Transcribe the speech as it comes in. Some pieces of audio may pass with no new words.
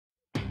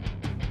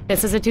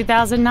This is a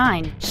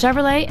 2009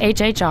 Chevrolet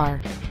HHR.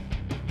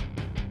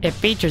 It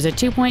features a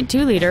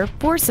 2.2-liter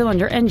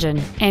four-cylinder engine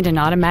and an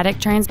automatic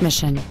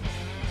transmission.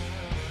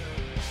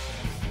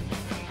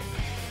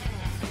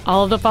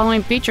 All of the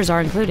following features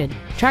are included: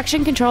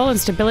 traction control and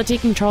stability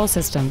control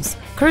systems,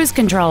 cruise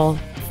control,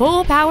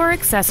 full power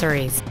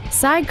accessories,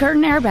 side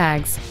curtain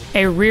airbags,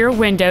 a rear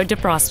window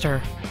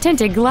defroster,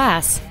 tinted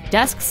glass,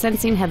 dusk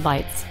sensing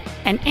headlights,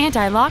 an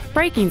anti-lock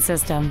braking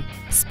system,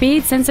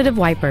 speed-sensitive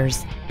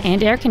wipers,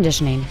 and air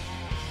conditioning.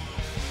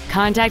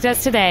 Contact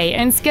us today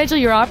and schedule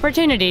your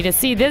opportunity to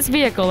see this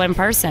vehicle in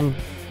person.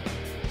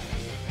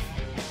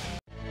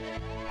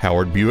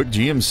 Howard Buick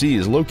GMC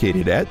is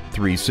located at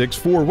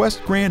 364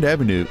 West Grand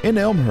Avenue in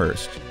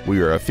Elmhurst.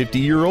 We are a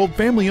 50-year-old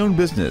family-owned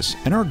business,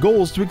 and our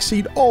goal is to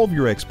exceed all of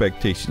your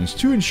expectations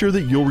to ensure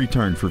that you'll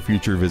return for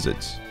future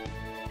visits.